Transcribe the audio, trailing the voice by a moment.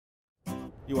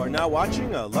You are now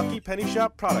watching a Lucky Penny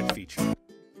Shop product feature.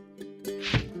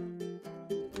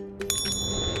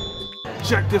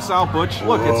 Check this out, Butch.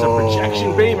 Look, it's a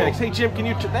projection Baymax. Hey, Jim, can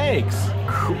you... Thanks.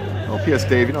 Cool.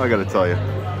 LPS-Dave, you know I gotta tell you.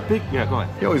 Yeah, go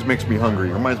ahead. He always makes me hungry.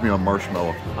 He reminds me of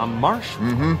Marshmallow. A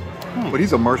marshmallow? But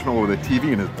he's a marshmallow with a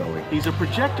TV in his belly. He's a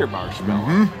projector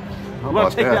marshmallow. You want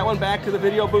to take that one back to the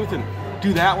video booth and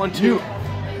do that one too?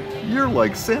 You're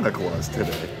like Santa Claus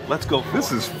today. Let's go.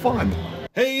 This is fun.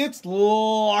 Hey, it's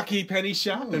Lucky Penny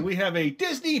Shop, and we have a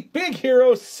Disney Big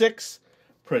Hero 6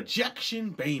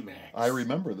 projection Baymax. I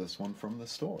remember this one from the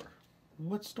store.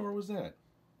 What store was that?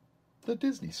 The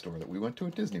Disney store that we went to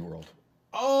at Disney World.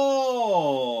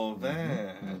 Oh,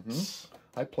 that.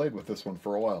 I played with this one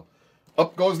for a while.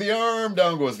 Up goes the arm,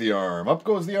 down goes the arm, up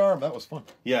goes the arm. That was fun.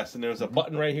 Yes, and there's a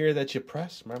button right here that you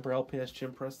press. Remember LPS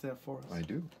Jim pressed that for us? I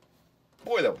do.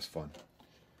 Boy, that was fun.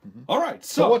 All right,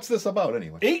 So what's this about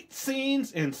anyway? 8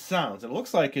 scenes and sounds. It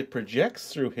looks like it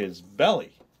projects through his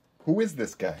belly. Who is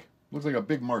this guy? Looks like a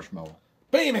big marshmallow.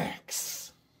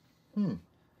 Baymax.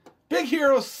 Big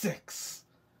Hero 6.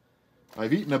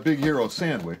 I've eaten a Big Hero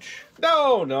sandwich.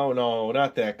 No,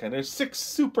 not that kind. There's 6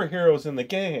 superheroes in the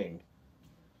gang.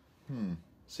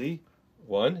 See?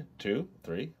 1, 2,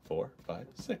 3, 4, 5,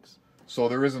 6. So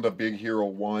there isn't a Big Hero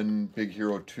 1, Big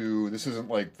Hero 2. This isn't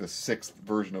like the 6th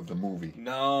version of the movie.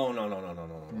 No.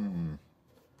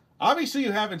 Obviously,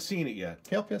 you haven't seen it yet.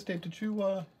 Hey, LPS-Dave,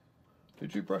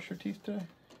 did you brush your teeth today?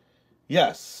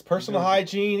 Yes, personal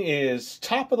hygiene is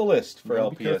top of the list for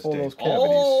LPS. Be careful of those Dave. cavities.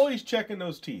 Always checking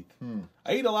those teeth.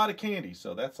 I eat a lot of candy,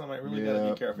 so that's something I really got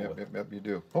to be careful with. Yep, you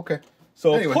do. Okay.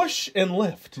 So anyway. Push and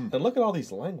lift. And look at all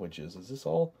these languages. Is this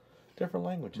all different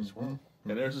languages? Wow.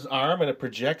 And there's his arm, and it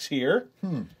projects here.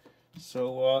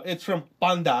 So it's from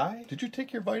Bandai. Did you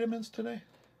take your vitamins today?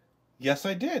 Yes,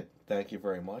 I did. Thank you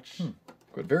very much.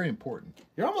 Good. Very important.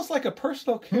 You're almost like a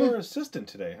personal care assistant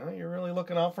today, huh? You're really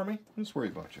looking out for me? Just worry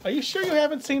about you. Are you sure you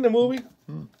haven't seen the movie?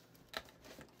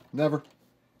 Never.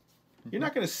 You're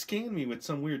not going to scan me with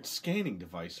some weird scanning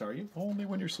device, are you? Only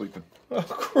when you're sleeping.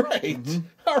 Oh, great.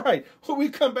 All right. When we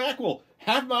come back, we'll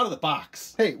have them out of the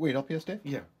box. Hey, wait, LPS-Dave?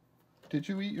 Yeah. Did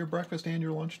you eat your breakfast and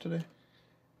your lunch today?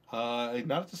 Not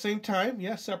at the same time.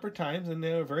 Yeah, separate times, and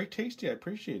they were very tasty. I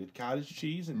appreciate it. Cottage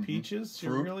cheese and peaches.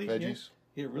 Fruit, really, veggies.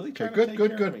 You're really Okay, trying to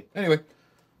take care of me. Anyway,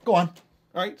 go on.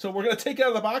 All right, so we're going to take it out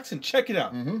of the box and check it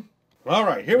out. All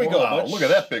right, here we go. Wow, Butch. look at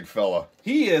that big fella.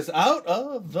 He is out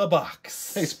of the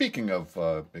box. Hey, speaking of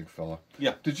big fella.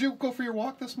 Yeah. Did you go for your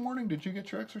walk this morning? Did you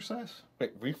get your exercise?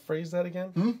 Wait, rephrase that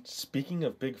again? Speaking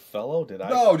of big fellow, did I...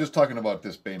 No, just talking about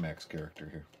this Baymax character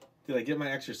here. Did I get my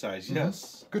exercise?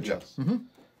 Yes. Good job. Yes.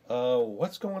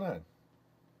 What's going on?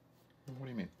 What do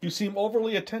you mean? You seem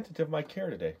overly attentive to my care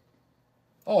today.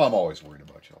 Oh, I'm always worried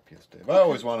about you, LPS-Dave. I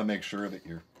always want to make sure that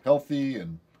you're healthy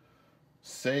and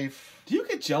safe. Do you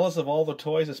get jealous of all the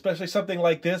toys, especially something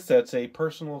like this that's a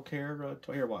personal care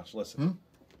toy? Here, watch, listen.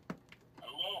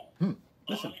 Hello.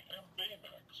 Listen. I am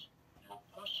Baymax, your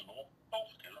personal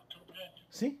healthcare companion.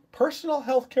 See? Personal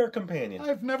healthcare companion.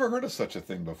 I've never heard of such a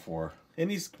thing before. And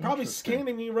he's probably Interesting.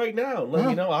 scanning me right now and letting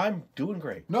me know I'm doing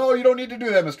great. No, you don't need to do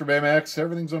that, Mr. Baymax.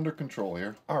 Everything's under control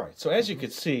here. All right, so as you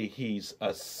can see, he's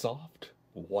a soft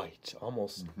white,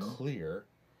 almost clear.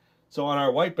 So on our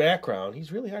white background,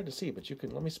 he's really hard to see, but you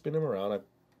can, let me spin him around. I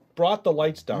brought the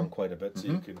lights down quite a bit so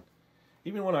you can,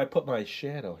 even when I put my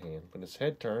shadow hand, when his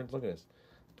head turns, look at this.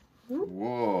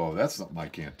 Whoa, that's something I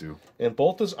can't do. And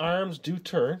both his arms do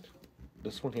turn.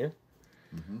 This one here.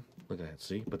 Look at that,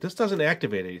 see? But this doesn't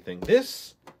activate anything.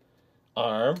 This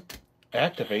arm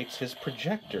activates his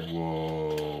projector.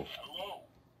 Whoa.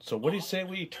 So what do you say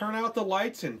we turn out the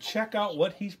lights and check out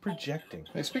what he's projecting?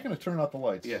 Hey, speaking of turning out the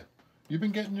lights. Yeah. You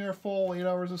been getting your full 8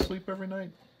 hours of sleep every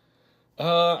night?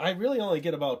 I really only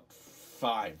get about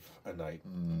 5 a night.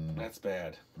 That's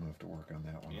bad. I'm going to have to work on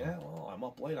that one. Yeah, well, I'm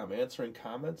up late. I'm answering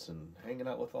comments and hanging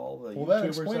out with all the Well, YouTubers that out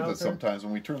explains there. it sometimes.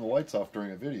 When we turn the lights off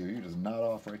during a video, you just nod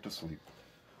off right to sleep.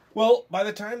 Well, by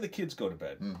the time the kids go to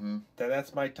bed,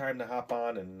 that's my time to hop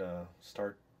on and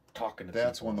start talking to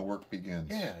That's people. when the work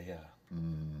begins. Yeah.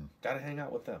 Got to hang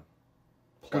out with them.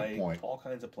 Play, Good point. all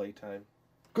kinds of playtime.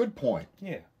 Good point.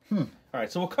 Yeah. All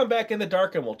right, so we'll come back in the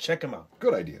dark and we'll check them out.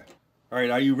 Good idea. All right,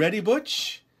 are you ready,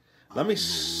 Butch? Let me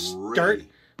start ready.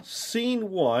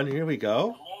 scene 1. Here we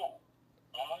go. Hello.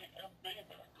 I am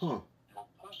Baymax, Huh. your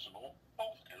personal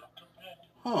healthcare companion.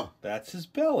 Huh. That's his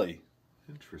belly.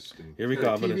 Interesting. Here we Got go.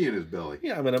 a I'm gonna- TV in his belly.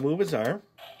 Yeah, I'm going to move his arm.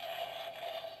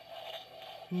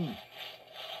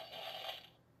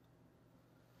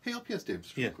 Hey, LPS-Dave,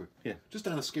 just Yeah, real quick. yeah. Just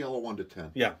on a scale of 1 to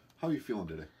 10. Yeah. How are you feeling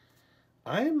today?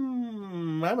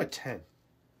 I'm a 10.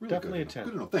 Really Definitely good a 10.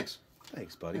 Good to know. Thanks.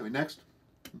 Thanks, buddy. Anyway, next.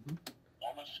 On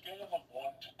a scale of 1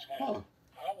 to 10, Huh. how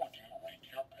would you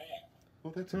rate your pain?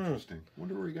 Well, that's interesting.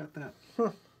 Wonder where he got that.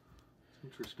 Huh.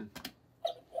 Interesting.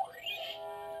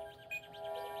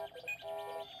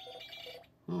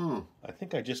 Oh. I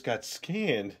think I just got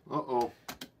scanned. Uh-oh.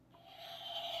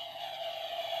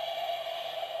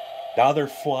 Now they're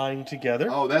flying together.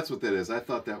 Oh, that's what that is. I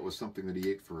thought that was something that he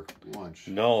ate for lunch.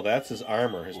 No, that's his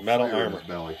armor, his metal Fire in armor. his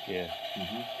belly. Yeah.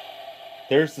 Mm-hmm.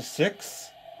 There's the 6.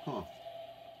 Huh.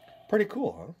 Pretty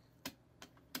cool, huh?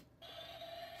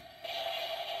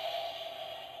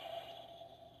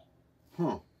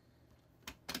 Huh.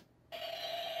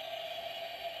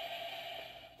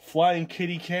 Flying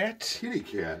kitty cat. Kitty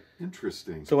cat.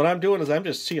 Interesting. So what I'm doing is I'm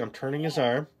turning his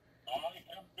arm. I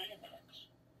am Baymax,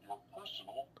 your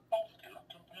personal healthcare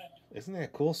companion. Isn't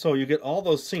that cool? So you get all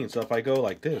those scenes. So if I go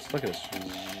like this, look at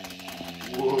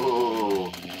this.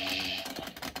 Whoa.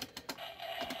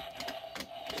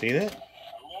 See that?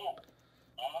 Hello,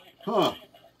 I am Huh. Baymax,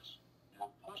 your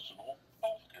personal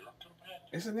healthcare companion.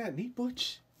 Isn't that neat,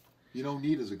 Butch? You know,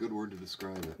 neat is a good word to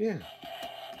describe it. Yeah.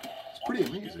 It's pretty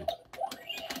amazing.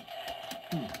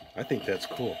 I think that's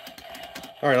cool.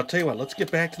 All right, I'll tell you what. Let's get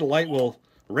back to the light. We'll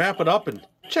wrap it up and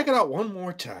check it out one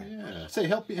more time. Yeah. Say,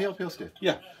 help us, Dave.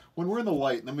 Yeah. When we're in the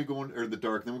light, and then we go in, or the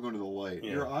dark, then we go into the light.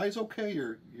 Yeah. Your eyes okay?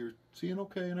 You're seeing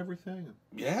okay and everything?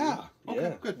 Yeah. Okay,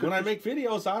 Yeah. good. When I make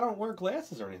videos, I don't wear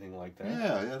glasses or anything like that.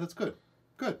 Yeah, that's good.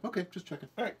 Good. Okay, just checking.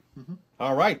 All right.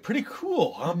 All right. Pretty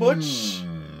cool, huh, Butch?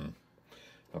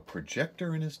 A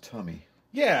projector in his tummy.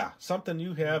 Yeah. Something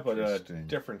you have, but a Interesting.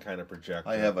 different kind of projector.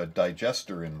 I have a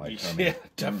digester in my tummy. Yeah,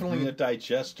 definitely a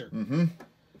digester. Mm-hmm.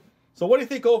 So what do you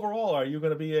think overall? Are you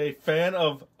going to be a fan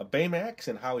of Baymax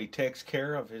and how he takes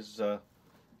care of his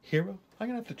hero? I'm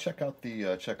gonna have to check out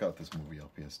this movie,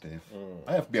 LPS-Dave.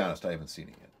 I have to be honest, I haven't seen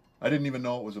it yet. I didn't even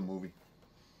know it was a movie.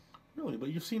 Really? But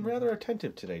you've seemed rather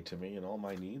attentive today to me and all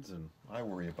my needs. And I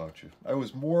worry about you. I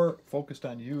was more focused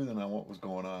on you than on what was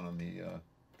going on the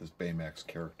this Baymax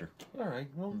character. all right.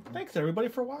 Well, thanks everybody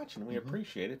for watching. We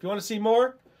appreciate it. If you want to see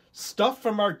more stuff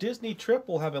from our Disney trip,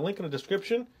 we'll have a link in the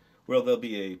description where there'll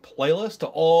be a playlist to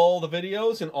all the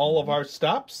videos and all of our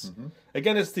stops.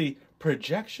 Again, it's the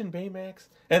Projection Baymax.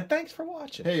 And thanks for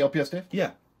watching. Hey, LPS-Dave.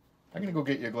 Yeah. I'm gonna go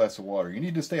get you a glass of water. You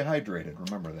need to stay hydrated.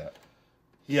 Remember that.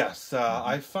 Yes,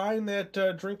 I find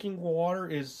that drinking water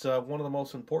is one of the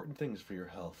most important things for your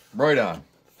health. Right on.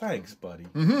 Thanks, buddy.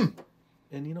 Mm-hmm.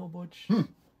 And you know, Butch,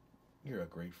 you're a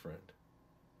great friend.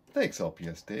 Thanks,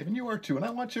 LPS-Dave, and you are too. And I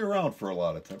want you around for a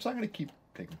lot of time, so I'm gonna keep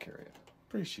taking care of you.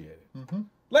 Appreciate it.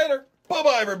 Later.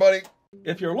 Bye-bye, everybody.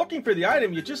 If you're looking for the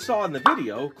item you just saw in the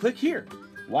video, click here.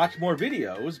 Watch more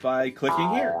videos by clicking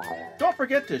here. Don't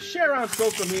forget to share on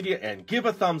social media and give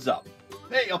a thumbs up.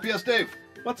 Hey, LPS-Dave.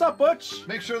 What's up, Butch?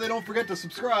 Make sure they don't forget to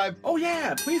subscribe. Oh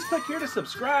yeah, please click here to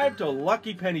subscribe to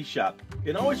Lucky Penny Shop.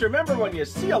 And always remember, when you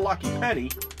see a lucky penny,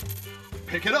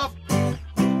 Pick it up.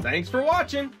 thanks for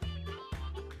watching.